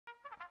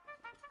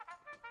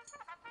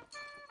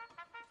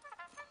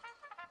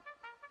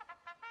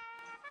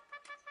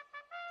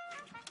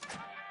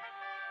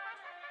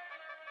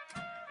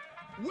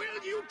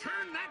Will you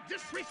turn that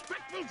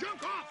disrespectful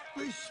junk off?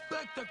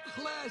 Respect the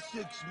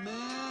classics,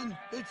 man.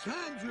 It's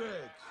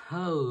Hendrix.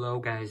 Hello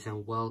guys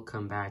and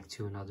welcome back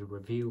to another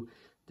review.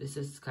 This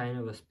is kind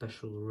of a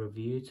special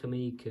review to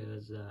me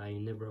because I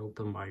never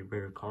open my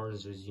rare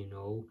cards, as you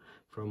know,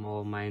 from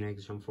all my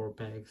Next Gen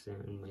 4-packs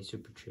and my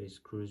Super Chase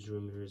Cruz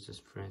Rumors,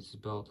 Francis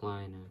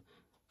Beltline,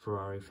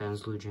 Ferrari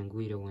fans, Luigi and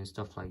Guido and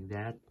stuff like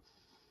that.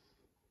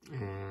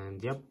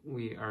 And yep,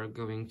 we are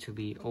going to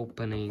be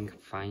opening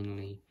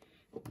finally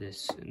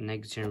this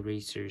Next Gen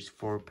Racers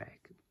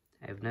 4-pack.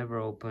 I've never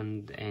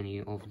opened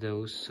any of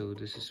those, so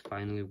this is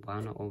finally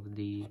one of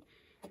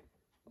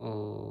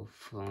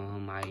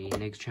my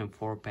Next Gen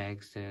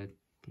 4-packs that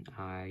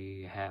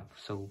I have.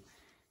 So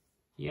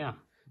yeah,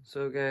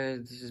 so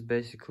guys, this is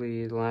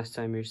basically the last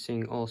time you're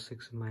seeing all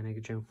 6 of my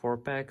Next Gen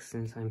 4-packs,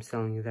 since I'm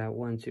selling that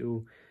one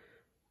to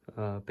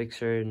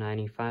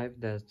Pixar95.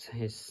 That's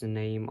his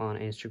name on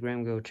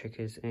Instagram. Go check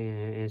his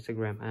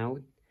Instagram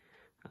out.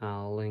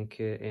 I'll link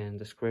it in the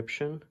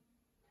description.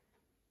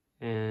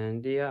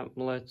 And yeah,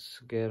 let's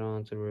get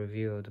on to the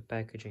review of the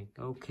packaging.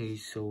 Okay,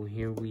 so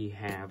here we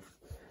have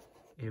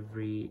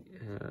every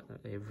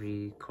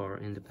car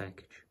in the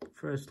package.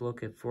 First,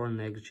 look at 4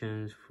 Next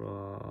Gens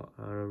for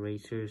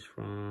racers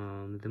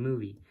from the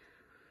movie.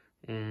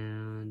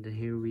 And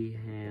here we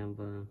have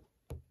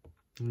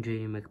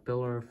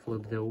McPillar,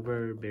 Flipped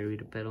Over, Bury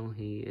the Pedal.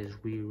 He is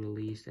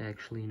re-released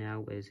actually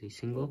now as a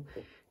single.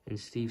 And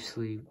Steve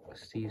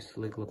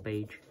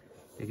Sligla-Page,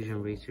 Next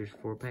Gen Racers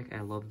 4-pack.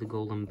 I love the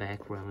golden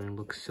background, it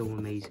looks so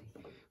amazing.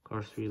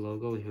 Cars 3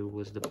 logo, here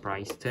was the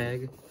price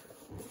tag.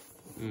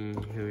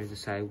 Here is the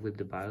side with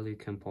the Bible, you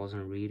can pause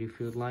and read if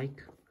you'd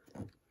like.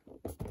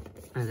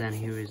 And then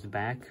here is the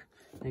back.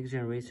 Next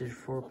Gen Racers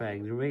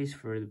 4-pack. The race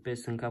for the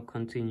Piston Cup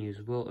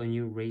continues. Will a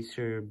new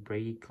racer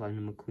break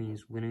Lightning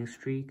McQueen's winning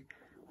streak?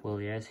 Well,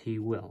 yes, he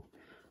will.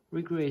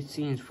 Recreate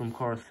scenes from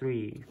Car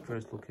 3.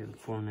 First look at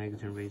 4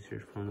 Next Gen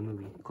Racers from the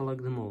movie.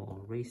 Collect them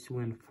all. Race to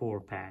Win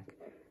 4-pack.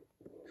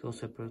 So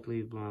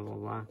separately, blah blah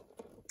blah.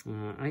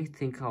 I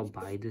think I'll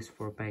buy this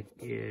 4-pack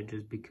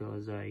just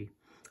because I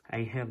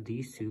have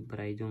these two, but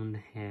I don't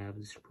have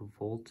this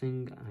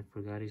Revolting. I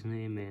forgot his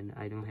name, and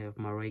I don't have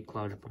my Ray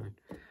Clutchburn.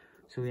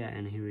 So yeah,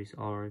 and here is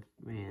art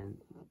and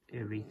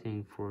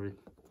everything for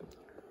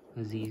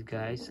these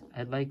guys.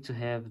 I'd like to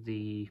have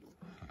the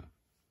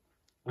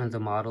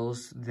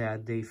models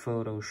that they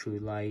photo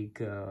shoot,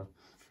 like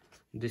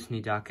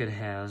Disney Docket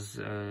has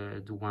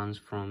the ones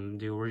from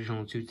the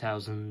original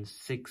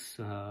 2006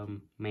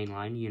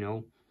 mainline, you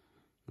know,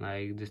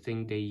 like the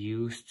thing they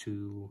used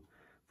to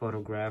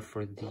photograph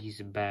for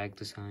these bag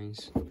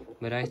designs.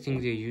 But I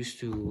think they used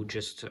to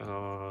just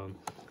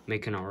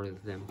make an art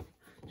of them.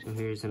 So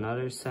here's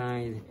another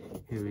side.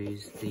 Here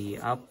is the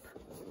up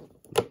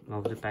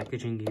of the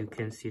packaging. You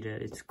can see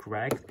that it's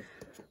cracked,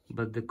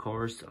 but the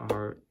cars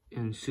are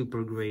in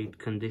super great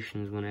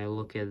conditions when I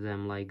look at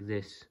them like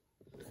this.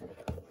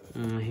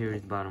 Here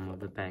is the bottom of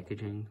the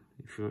packaging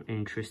if you're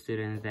interested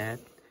in that.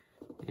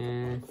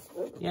 And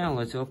yeah,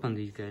 let's open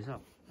these guys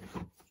up.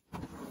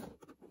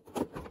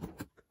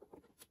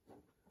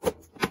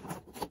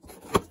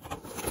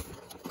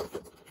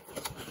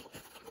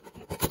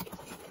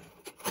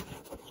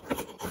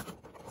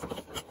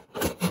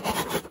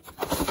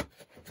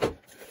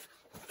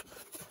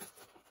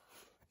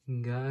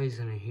 Guys,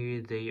 and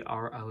here they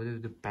are out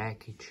of the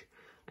package.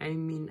 I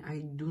mean, I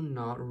do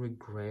not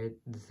regret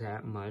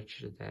that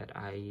much that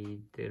I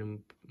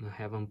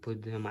haven't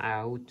put them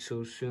out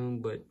so soon,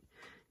 but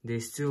they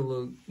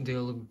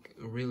look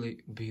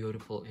really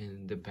beautiful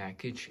in the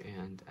package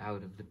and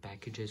out of the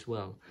package as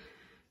well.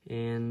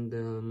 And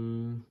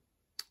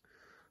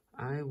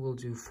I will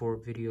do 4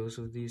 videos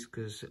of these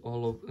because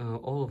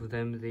all of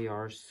them, they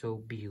are so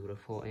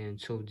beautiful and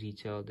so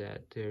detailed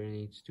that there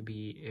needs to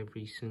be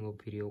every single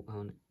video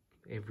on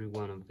every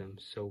one of them.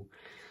 So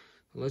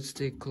let's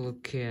take a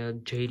look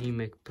at JD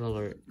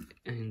McPillar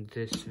in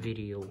this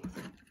video.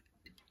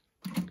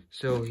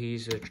 So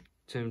he's a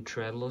Tim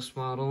Treadless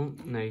model,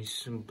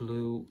 nice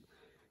blue.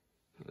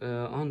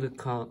 On the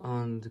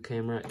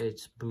camera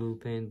it's blue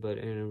paint, but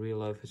in real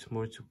life it's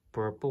more to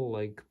purple,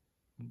 like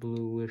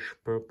bluish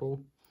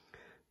purple.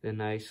 The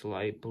nice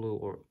light blue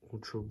or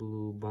ultra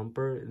blue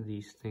bumper.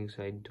 These things,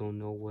 I don't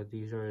know what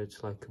these are.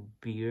 It's like a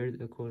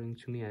beard according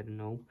to me, I don't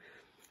know.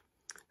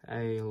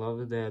 I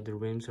love that the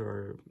rims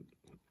are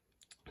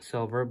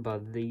silver,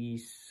 but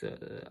these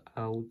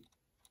out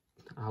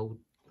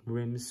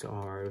rims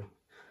are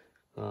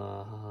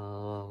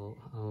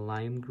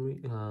lime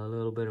green, a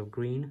little bit of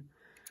green.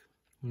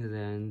 And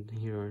then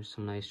here are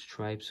some nice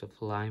stripes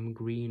of lime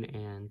green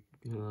and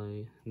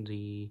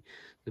the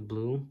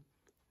blue,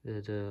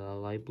 the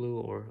light blue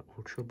or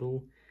ultra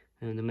blue.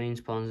 And the main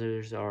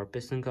sponsors are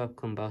Piston Cup,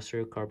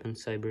 Combustor, Carbon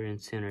Cyber, and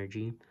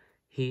Synergy.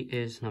 He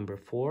is number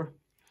 4.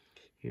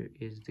 Here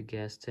is the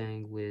gas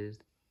tank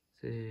with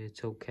the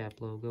toe cap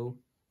logo.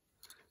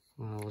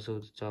 Also,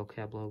 the toe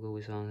cap logo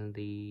is on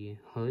the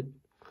hood.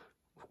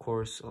 Of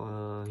course,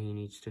 he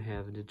needs to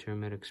have a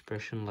determined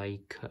expression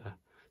like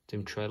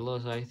Tim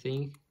Treadless, I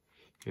think.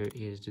 Here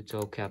is the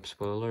toe cap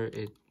spoiler.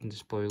 The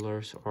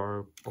spoilers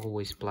are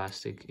always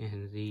plastic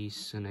in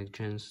these next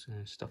gens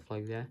and stuff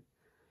like that.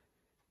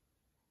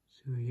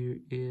 So here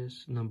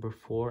is number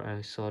 4.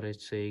 I thought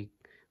it's a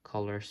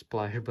color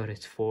splash, but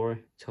it's 4.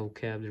 Toe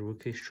cap, the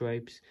rookie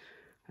stripes.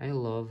 I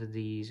love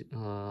these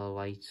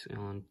lights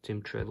on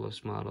Tim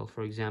Treadless model.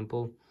 For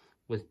example,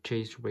 with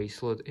Chase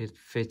bracelet, it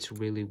fits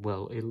really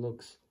well. It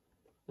looks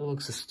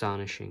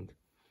astonishing.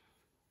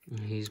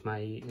 He's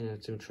my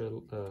Tim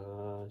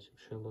Treadless.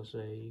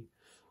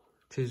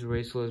 Chase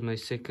bracelet is my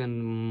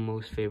second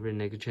most favorite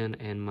next gen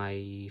and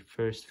my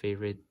first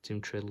favorite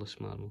Tim Treadless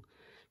model.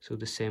 So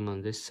the same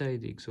on this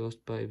side, the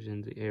exhaust pipes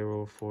and the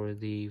arrow for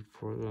the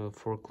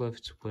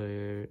forklifts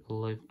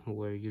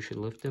where you should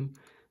lift them.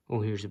 Oh,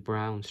 here's a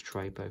brown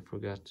stripe, I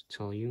forgot to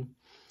tell you.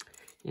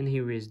 And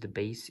here is the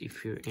base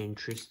if you're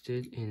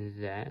interested in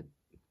that.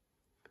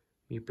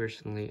 Me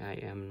personally, I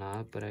am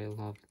not, but I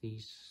love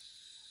these.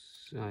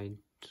 I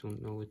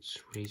don't know, it's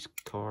race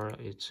car,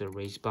 it's a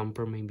race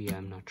bumper, maybe,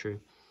 I'm not sure.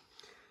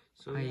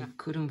 So yeah. I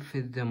couldn't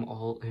fit them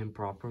all in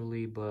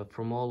properly, but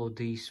from all of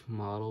these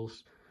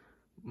models,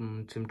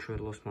 Tim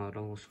Treadless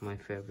models, my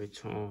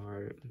favorites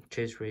are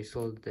Chase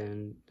Racel,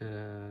 then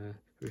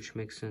Rich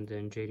Mixon,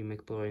 then JD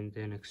McPillar, and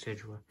then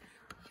etc.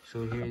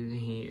 So here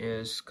he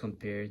is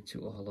compared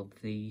to all of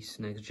these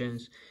next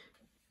gens.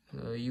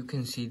 You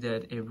can see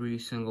that every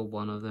single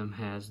one of them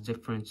has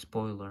different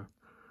spoiler,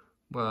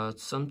 but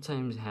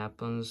sometimes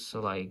happens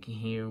like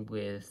here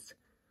with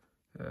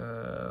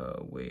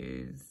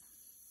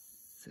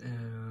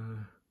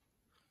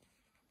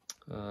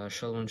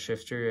Sheldon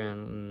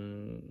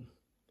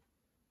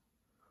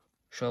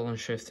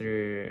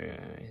Shifter,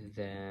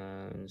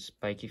 then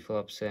Spiky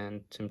Flops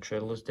and Tim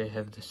Treadless, they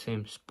have the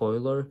same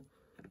spoiler.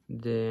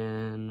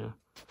 Then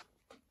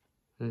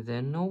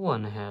no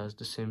one has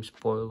the same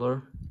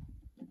spoiler.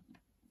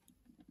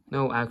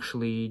 No,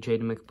 actually,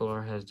 JD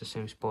McPillar has the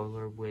same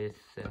spoiler with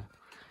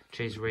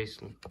Chase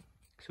Racing.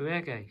 So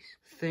yeah, guys,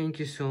 thank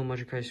you so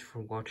much, guys, for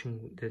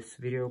watching this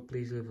video.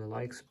 Please leave a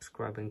like,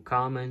 subscribe, and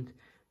comment.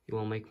 You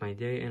will make my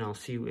day, and I'll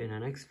see you in the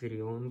next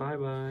video, and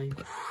bye-bye.